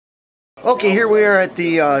Okay, here we are at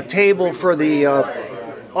the table for the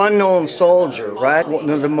unknown soldier, right?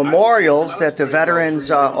 One of the memorials that the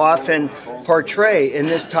veterans often portray in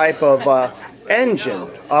this type of engine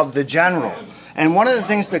of the general. And one of the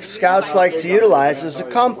things that scouts like to utilize is a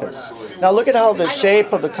compass. Now look at how the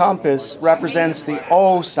shape of the compass represents the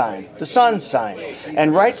O sign, the sun sign.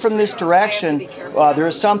 And right from this direction, there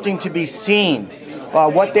is something to be seen.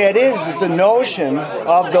 What that is the notion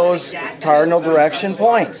of those cardinal direction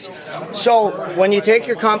points. So when you take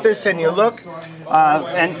your compass and you look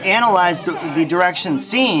and analyze the direction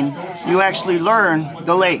seen, you actually learn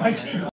the lake.